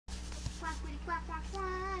Quack, quack,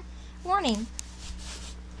 quack. Warning.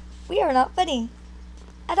 We are not funny.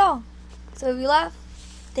 At all. So if you laugh,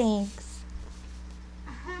 thanks.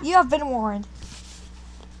 You have been warned.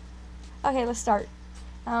 Okay, let's start.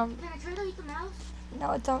 Can I try to eat the mouse?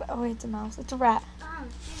 No, it's a, oh, it's a mouse. It's a rat. Oh,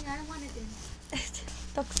 dang, I don't want it then.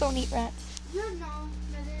 Ducks don't eat rats. You know,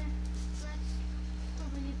 brother.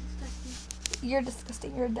 That's really disgusting. You're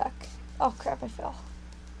disgusting. You're a duck. Oh, crap, I fell.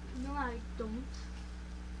 No, I don't.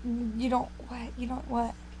 You don't what? You don't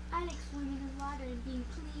what? I like swimming in water and being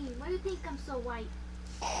clean. Why do you think I'm so white?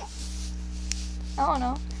 I don't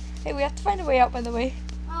know. Hey, we have to find a way out, by the way.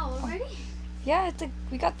 Oh, already? Yeah, it's like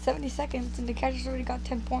we got 70 seconds and the catcher's already got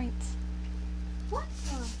 10 points. What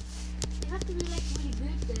the? You have to be like really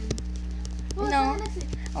good then. Oh, No, it's an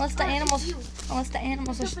exit. unless the Oh, animals, it's you. unless the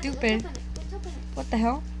animals are Let's open it, stupid. Let's open it. What the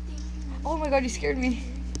hell? Oh my god, you scared me.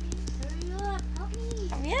 Hurry up, help me.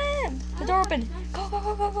 I'm in. The door opened. Go, go,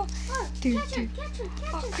 go, go, go. Oh, Dude, catch her, dude. catch her,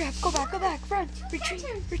 catch Oh her. crap, go back, run, retreat, Catch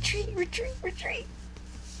her. retreat, retreat, retreat.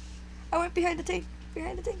 I went behind the tank,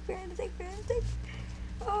 behind the tank, behind the tank, behind the tank.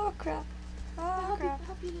 Oh crap, I'll oh help crap. you,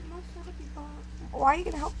 help you, little mouse. I'll help you. Why are you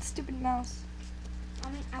gonna help the stupid mouse?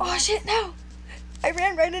 I mean, Oh shit, no! I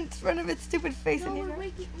ran right in front of its stupid face No, and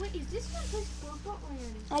wait, is this one place purple or is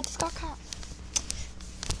it? I just got caught.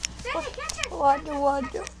 Catch her, catch her.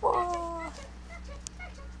 Wonderful.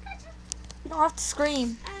 You don't have to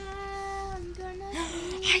scream. I'm gonna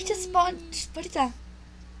I just spawned. Barita,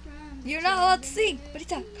 you're not allowed to sing.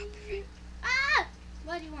 Barita, copyright. Ah!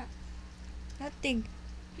 What do you want? Nothing.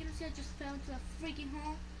 You don't see I just fell into a freaking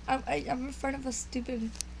hole? I'm in front of a stupid.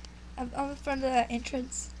 I'm in front of the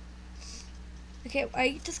entrance. Okay,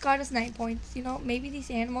 I just got us 9 points. You know, maybe these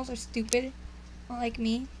animals are stupid. Not like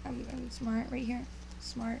me. I'm smart right here.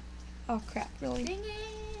 Smart. Oh crap, really? Dang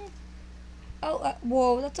it! Oh,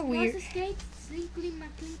 whoa, that's a Mouse weird. escape. Slinkly, my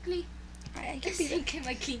clinkly. I can be. Slinkly,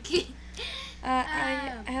 my kinky. I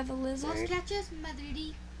have a Mouse lizard catches,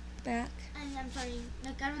 Madridi. back. And I'm sorry,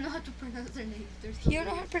 like I don't know how to pronounce their name. You don't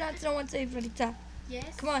know how to pronounce no one's name, Barita.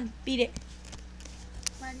 Yes? Come on, beat it.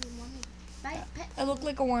 Why do you want me? Bye, pet. I look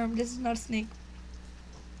like a worm. This is not a snake.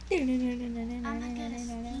 I'm not gonna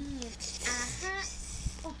sting it.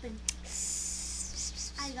 Open.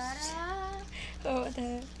 I got Oh, what the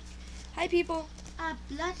heck? Hi, people. a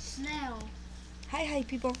blood snail. Hi,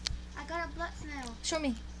 people. I got a blood snail. Show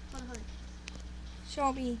me. Hold on.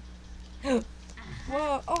 Show me.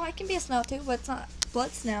 Whoa. Oh, I can be a snail too, but it's not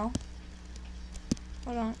blood snail.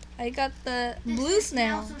 Hold on. I got the blue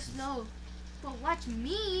snail. Snails are slow. But watch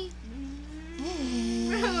me.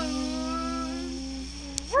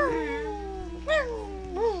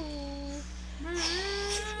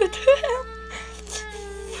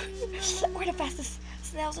 We're the fastest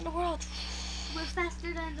snails in the world. We're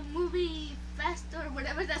faster than the movie Fast or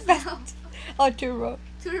whatever that's Fast. now. Oh, turbo.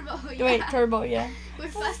 Turbo, yeah. Wait, turbo, yeah. We're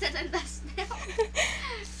faster than that snail.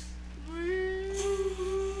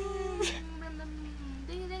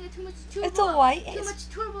 Dang it, too much turbo. It's a white. Too much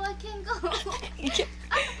turbo, I can't go.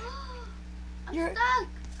 I'm You're- stuck.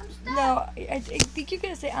 I'm stuck. No, I think you're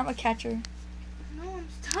gonna say I'm a catcher. No, I'm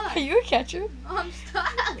stuck. Are you a catcher? No, I'm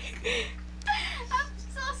stuck. I'm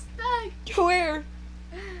so stuck. Where?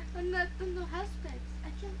 I'm not on the house pets. I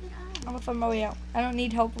can't get out. I'm gonna find my way out. I don't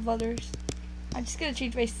need help of others. I'm just gonna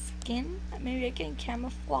change my skin. Maybe I can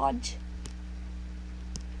camouflage.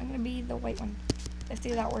 I'm gonna be the white one. Let's see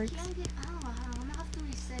if that works. I can't get out. I'm gonna have to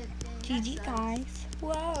reset. GG guys.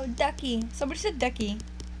 Whoa, ducky. Somebody said ducky.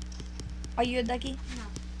 Are you a ducky? No,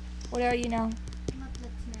 What are you now? I'm not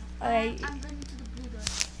blood snail. I- I'm going to the blue door.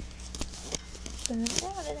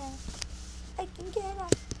 I can get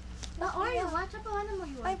out. What are you? What type of animal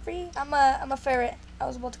you are? I'm free. I'm a ferret. I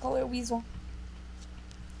was about to call it a weasel.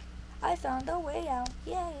 I found a way out.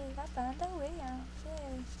 Yay! I found a way out.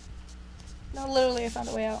 Yay! No, literally, I found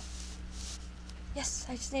a way out. Yes,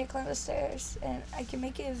 I just need to climb the stairs, and I can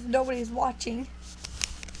make it if nobody's watching.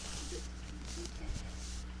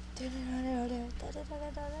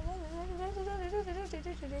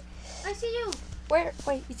 I see you. Where?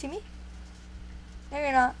 Wait, you see me? No,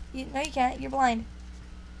 you're not. No, you can't. You're blind.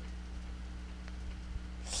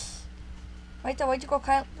 Wait, though, why'd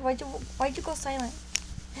you go silent?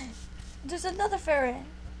 There's another ferret.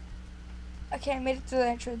 Okay, I made it through the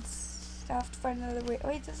entrance. I have to find another way.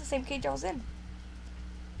 Wait, this is the same cage I was in.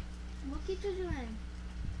 What cage are you in?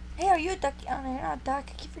 Hey, are you a duck? Oh, no, you're not a duck.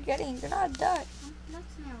 I keep forgetting. You're not a duck. I'm blood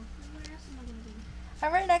snail. Where else am I gonna be?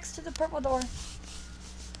 I'm right next to the purple door.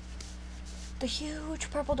 The huge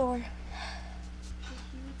purple door.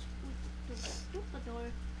 The huge purple door.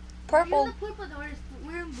 Purple. You're in the purple door.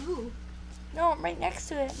 We're in blue. No, I'm right next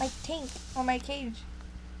to it. My tank or my cage.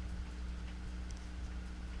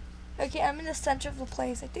 Okay, I'm in the center of the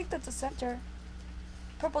place. I think that's the center.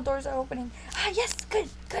 Purple doors are opening. Ah, yes, good.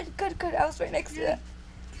 I was right next to it.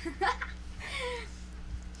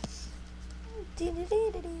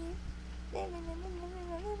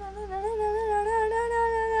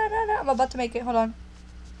 I'm about to make it. Hold on.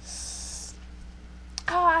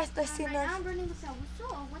 I seen Right that. now I'm burning the cell.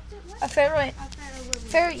 What's it? What? A ferret. A ferret.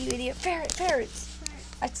 Ferret, you idiot. Ferrets.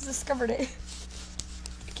 I just discovered it.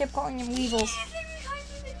 I kept calling them weevils.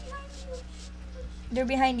 They're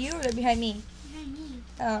behind you or they're behind me? Behind me.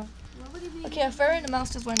 Oh. Okay, a ferret and a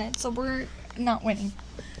mouse just went in, so we're not winning.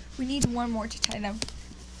 We need one more to tie them.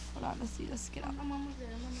 Hold on, let's see. Let's get up. I'm almost there.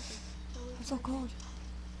 I'm so cold.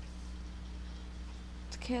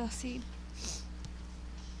 It's okay, let's see.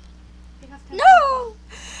 No!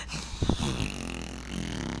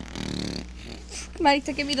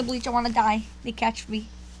 Marita, give me the bleach. I want to die. They catch me.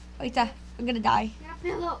 Marita, I'm gonna die. Get a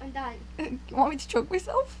pillow and die. You want me to choke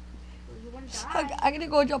myself? You want to die? I'm gonna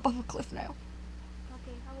go jump off a cliff now.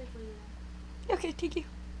 Okay, I'll wait for you. Okay, thank you.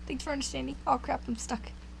 Thanks for understanding. Oh crap, I'm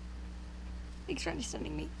stuck. Thanks for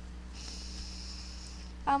understanding me.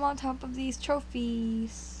 I'm on top of these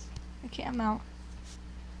trophies. Okay, I'm out.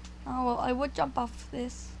 Oh well, I would jump off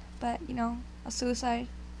this, but you know, a suicide.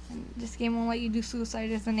 And this game won't let you do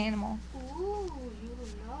suicide as an animal. Ooh, you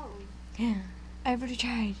don't know. Yeah, I already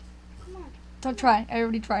tried. Come on. Don't try. I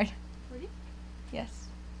already tried. Ready? Yes.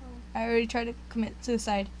 Oh. I already tried to commit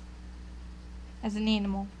suicide as an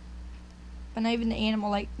animal. But not even the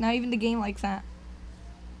animal not even the game likes that.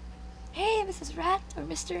 Hey, Mrs. Rat or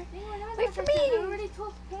Mr. Wait for me. I already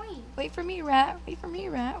 12 points. Wait for me, Rat. Wait for me,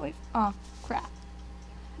 Rat. Oh, crap.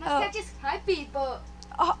 Must catch is happy, but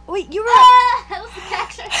Oh, wait, you were. that was the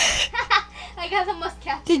catcher. I got the must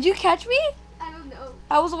catch. Did you catch me? I don't know.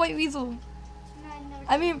 I was a white weasel. No, I never.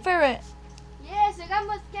 I mean, ferret. Yes, I got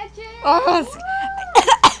must catch it. Oh,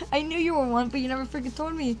 I knew you were one, but you never freaking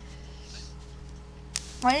told me.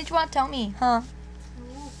 Why didn't you want to tell me, huh?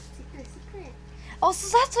 Ooh, secret. Oh,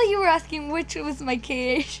 so that's why you were asking which was my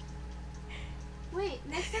cage. Wait,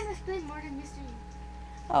 next time let's play Murder Mystery.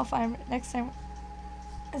 Oh, fine. Next time.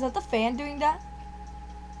 Is that the fan doing that?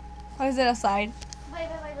 Or is it outside? Wait.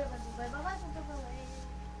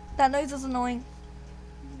 That noise is annoying.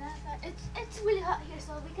 It's really hot here,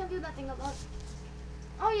 so we can do nothing about it.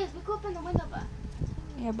 Oh yes, we could open the window, but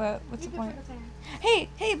Yeah, but what's you the point? prefer the fan.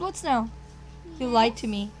 Hey, Blood Snow. You lied to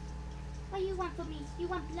me. What you want from me? You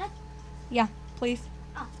want blood? Yeah, please.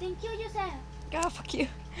 Oh, thank you, you said. God, fuck you.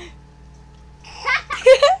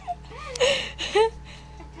 It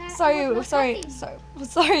sorry. was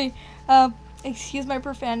Sorry. Excuse my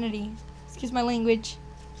profanity. Excuse my language.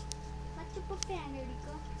 What's your profanity,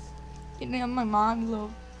 girl? You know, my mom,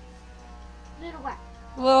 Little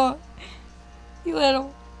what? you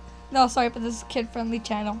little. No, sorry, but this is a kid-friendly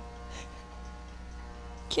channel.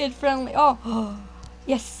 Kid-friendly. Oh,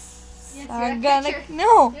 yes. Yes, I'm you're a gonna. catcher.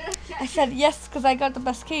 No, You're a catcher. I said yes because I got the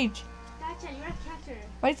best cage. Gotcha, you're a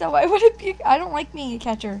catcher. Why would it be? I don't like being a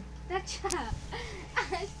catcher. Gotcha.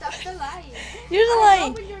 Stop the lying. You're the I know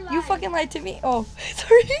lying. when you're You lying. fucking lied to me. Oh,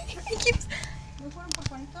 sorry. He keeps.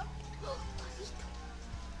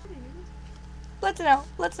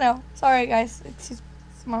 Let's know. Sorry, guys. It's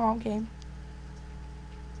my mom came.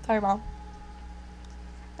 Sorry, Mom.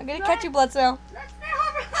 I'm gonna catch you, Bloodsnow. Let's stay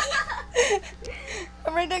over.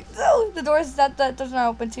 I'm right next to the doors that does not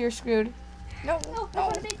open, so you're screwed. No.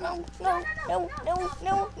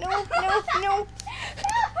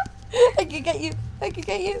 I can get you.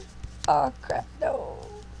 Oh crap, no.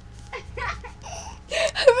 I'm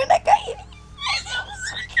gonna get you.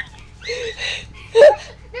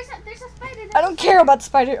 There's a spider. I don't care about the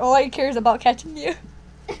spider. All I care is about catching you.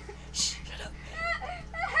 Shh, shut up.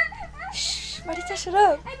 Shh, Marita, shut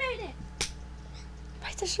up. I made it.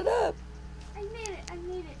 Marita, shut up. I made it.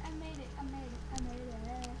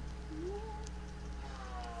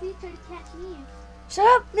 See, try to catch me. Shut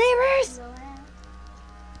up, neighbors. Go around.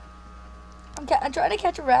 I'm trying to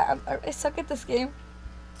catch a rat. I suck at this game.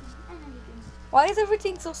 I know you can. Why is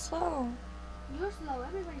everything so slow? You're slow.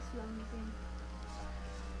 Everybody's slow in this game.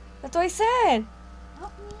 That's what I said.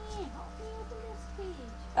 Help me open this cage.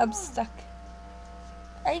 I'm stuck.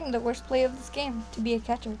 I am the worst player of this game to be a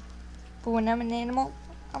catcher. But when I'm an animal,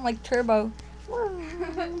 I'm like Turbo.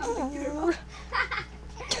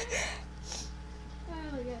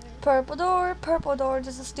 Purple door,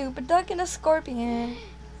 just a stupid duck and a scorpion.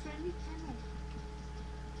 Friendly channel.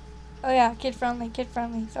 Oh yeah, kid friendly.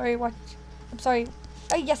 Sorry, watch. I'm sorry.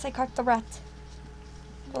 Oh yes, I caught the rat.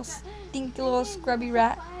 Little stinky little scrubby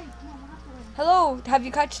rat. Hello, have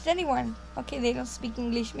you catched anyone? Okay, they don't speak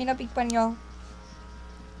English. May not speak Espanol.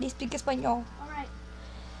 They speak Espanol. Alright.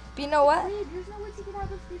 But you know what? Wait, there's no way to get out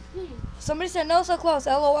of this gate. Somebody said no, so close.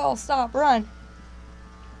 LOL. Stop. Run.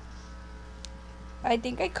 I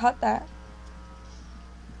think I caught that.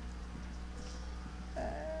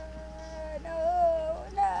 No.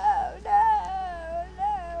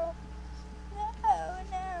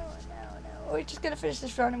 We're just gonna finish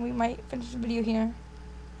this run and we might finish the video here.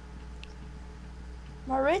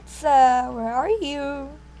 Maritza, where are you?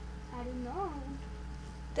 I don't know.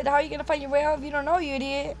 Then how are you gonna find your way out if you don't know, you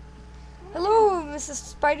idiot? Hello, Mrs.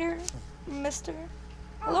 Spider. Mister.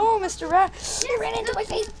 Hello, Mr. Rat. They ran into my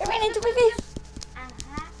face. They ran into my face.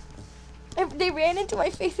 They ran into my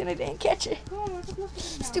face and I didn't catch it. Come on, we're so close to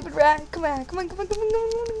getting out. Stupid rat. Come on.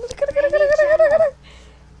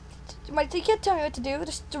 Mike, you can't tell me what to do.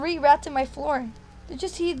 There's 3 rats in my floor. Did you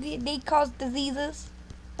see they cause diseases?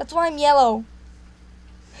 That's why I'm yellow.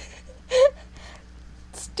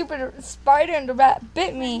 Stupid spider and the rat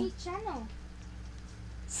bit me.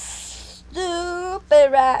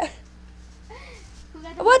 Stupid rat.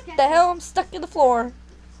 What the hell? I'm stuck in the floor.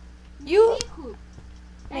 You.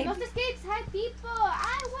 And those escapes, hi people.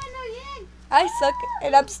 I win again. I suck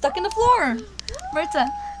and I'm stuck in the floor. Maritza.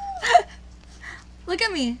 Look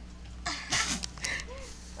at me.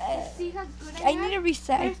 See how good I need a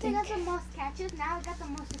reset, I First I got think. the most catches, now I got the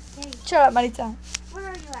most escapes. Shut up, Maritza. Where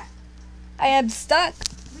are you at? I am stuck.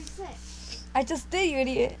 Reset. I just did, you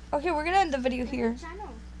idiot. Okay, we're gonna end the video here.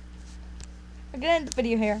 We're gonna end the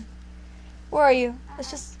video here. Where are you? Let's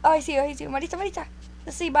just. Oh, I see you. Maritza.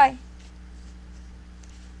 Let's say bye.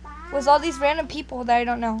 With all these random people that I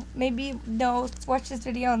don't know. Maybe they'll watch this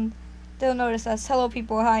video and they'll notice us. Hello,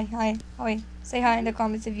 people. Hi. Oh, wait. Say hi in the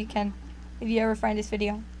comments if you can. If you ever find this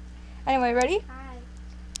video. Anyway, ready? Hi.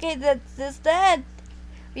 Okay, that's that.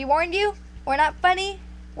 We warned you. We're not funny.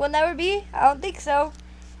 We'll never be. I don't think so.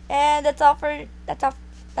 And that's all for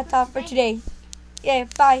today. Yeah,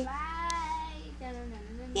 bye.